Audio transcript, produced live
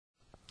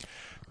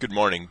Good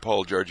morning,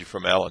 Paul Georgie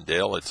from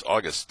Allendale. It's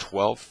August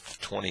 12th,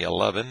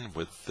 2011,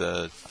 with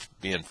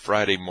being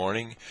Friday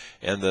morning,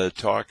 and the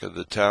talk of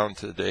the town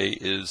today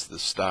is the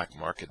stock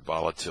market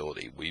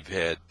volatility. We've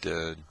had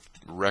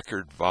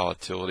record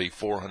volatility,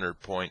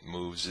 400-point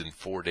moves in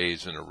 4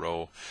 days in a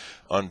row,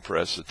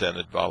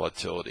 unprecedented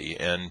volatility.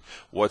 And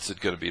what's it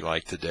going to be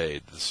like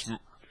today?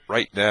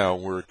 Right now,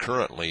 we're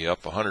currently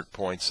up 100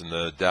 points in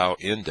the Dow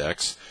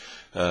Index.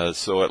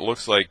 So it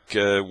looks like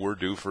we're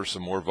due for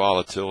some more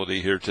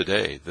volatility here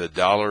today. The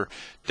dollar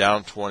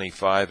down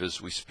 25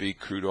 as we speak.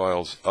 Crude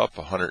oil's up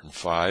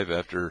 105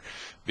 after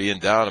being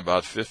down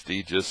about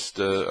 50 just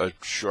a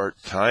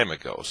short time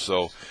ago.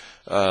 So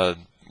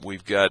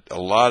we've got a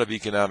lot of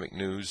economic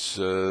news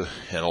and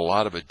a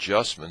lot of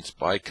adjustments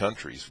by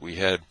countries. We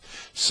had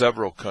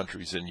several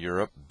countries in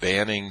Europe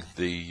banning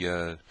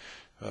the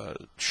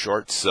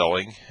short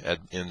selling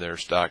in their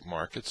stock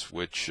markets,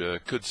 which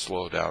could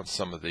slow down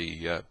some of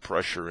the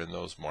pressure in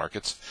those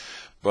markets.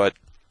 But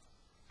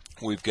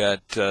we've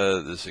got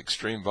this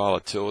extreme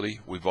volatility.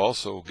 We've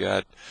also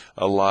got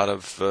a lot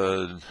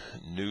of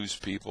news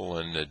people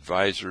and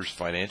advisors,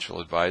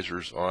 financial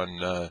advisors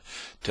on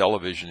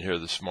television here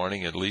this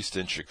morning, at least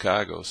in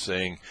Chicago,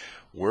 saying,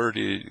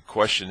 the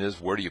question is,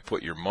 where do you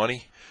put your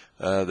money?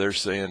 They're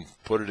saying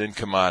put it in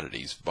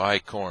commodities, buy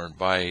corn,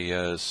 buy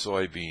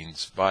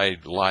soybeans, buy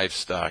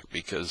livestock,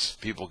 because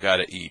people got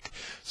to eat.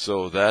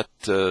 So that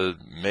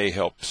may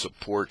help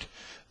support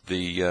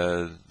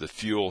the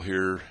fuel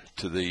here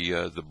to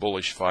the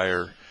bullish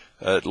fire,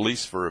 at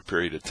least for a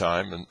period of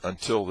time,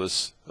 until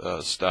this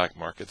stock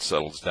market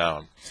settles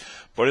down.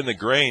 But in the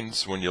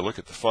grains, when you look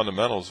at the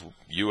fundamentals,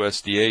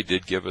 USDA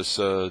did give us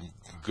a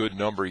good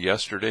number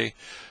yesterday.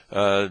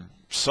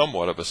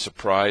 Somewhat of a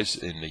surprise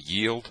in the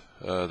yield,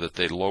 that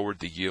they lowered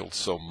the yield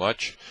so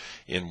much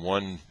in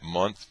 1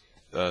 month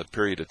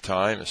period of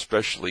time,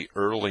 especially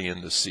early in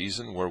the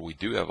season where we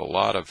do have a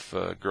lot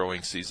of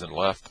growing season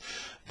left.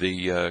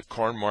 The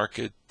corn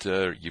market,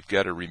 you've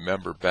got to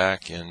remember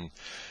back in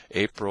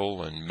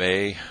April and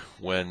May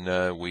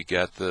when we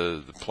got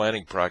the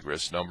planting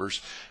progress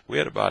numbers, we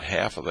had about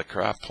half of the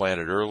crop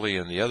planted early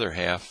and the other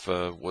half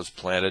was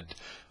planted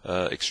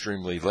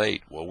extremely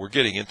late. Well, we're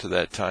getting into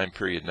that time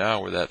period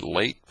now where that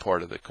late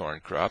part of the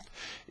corn crop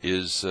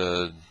is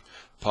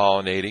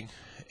pollinating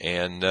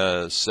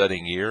and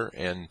setting ear,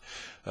 and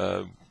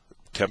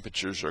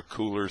temperatures are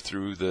cooler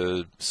through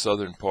the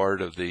southern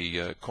part of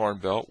the corn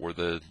belt where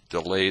the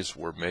delays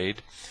were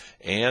made,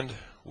 and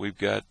we've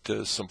got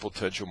some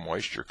potential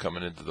moisture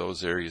coming into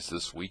those areas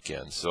this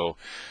weekend. So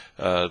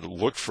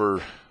look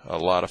for a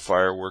lot of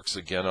fireworks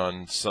again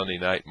on Sunday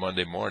night,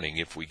 Monday morning.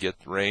 If we get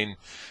rain,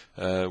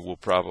 we'll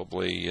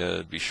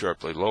probably be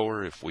sharply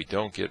lower. If we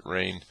don't get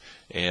rain,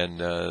 and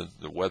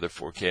the weather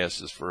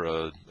forecast is for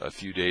a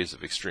few days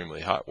of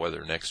extremely hot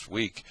weather next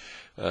week,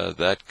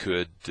 that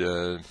could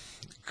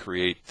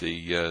create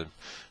the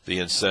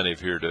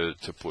incentive here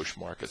to push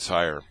markets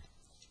higher.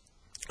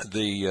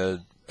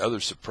 The other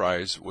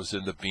surprise was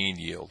in the bean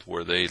yield,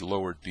 where they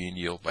lowered bean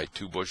yield by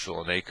 2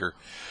 bushel an acre.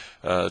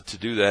 To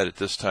do that at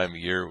this time of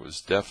year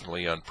was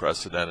definitely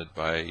unprecedented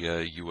by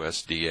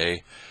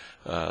USDA.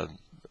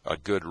 A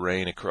good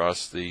rain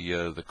across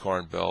the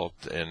corn belt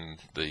and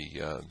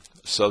the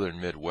southern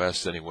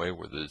Midwest, anyway,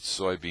 where the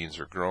soybeans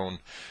are grown,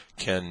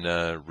 can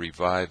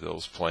revive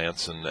those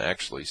plants and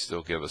actually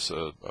still give us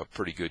a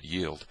pretty good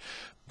yield.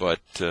 But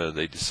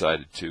they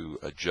decided to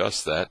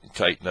adjust that and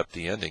tighten up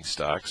the ending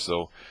stock,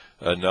 so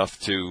enough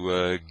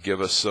to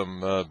give us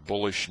some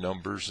bullish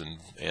numbers,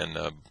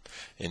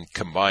 and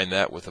combine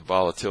that with the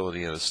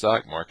volatility in the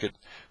stock market.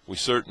 We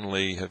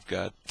certainly have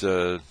got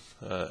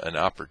an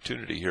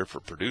opportunity here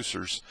for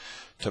producers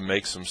to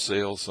make some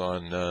sales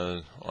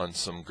on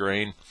some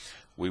grain.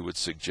 We would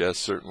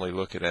suggest certainly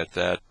looking at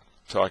that,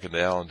 talking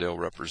to Allendale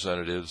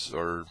representatives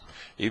or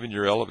even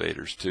your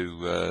elevators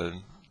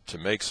to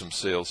make some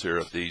sales here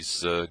at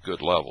these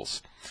good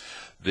levels.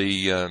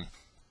 The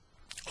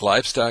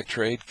livestock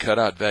trade,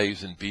 cutout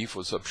values in beef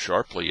was up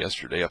sharply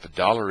yesterday, up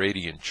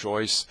 $1.80 in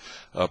choice,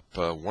 up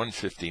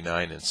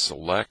 $1.59 in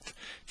select.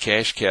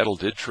 Cash cattle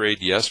did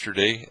trade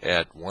yesterday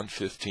at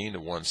 $1.15 to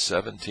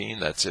 $1.17.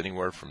 That's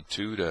anywhere from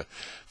 $2 to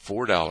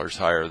 $4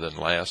 higher than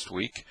last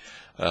week.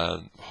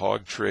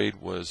 Hog trade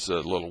was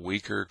a little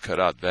weaker.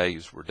 Cutout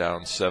values were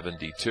down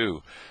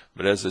 72.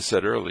 But as I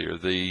said earlier,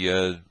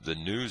 the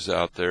news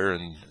out there,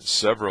 and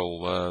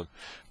several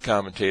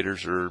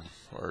commentators are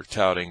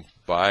touting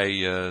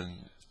buy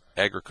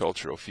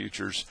agricultural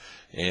futures,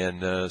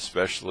 and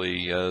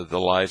especially the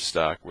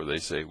livestock, where they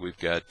say we've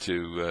got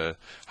to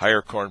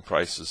higher corn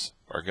prices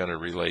are going to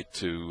relate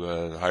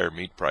to higher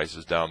meat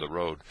prices down the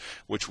road,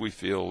 which we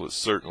feel is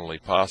certainly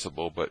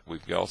possible, but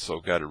we've also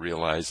got to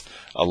realize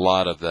a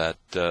lot of that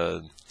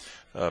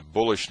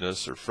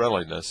bullishness or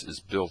friendliness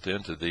is built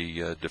into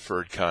the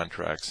deferred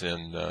contracts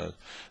in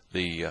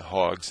the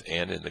hogs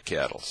and in the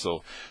cattle.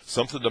 So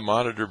something to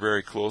monitor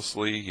very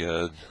closely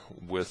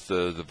with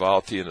the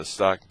volatility in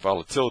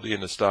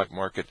the stock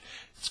market.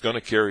 It's going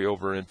to carry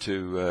over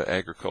into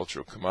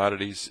agricultural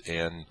commodities,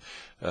 and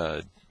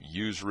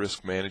use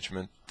risk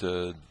management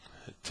to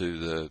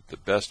the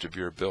best of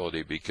your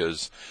ability,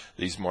 because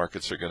these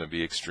markets are going to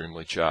be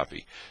extremely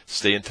choppy.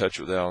 Stay in touch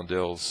with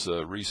Allendale's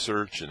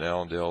research, and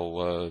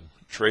Allendale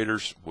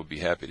traders will be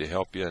happy to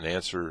help you and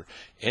answer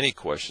any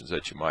questions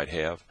that you might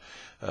have.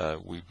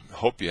 We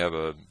hope you have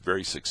a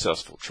very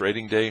successful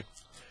trading day,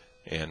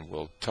 and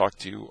we'll talk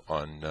to you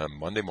on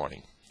Monday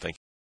morning.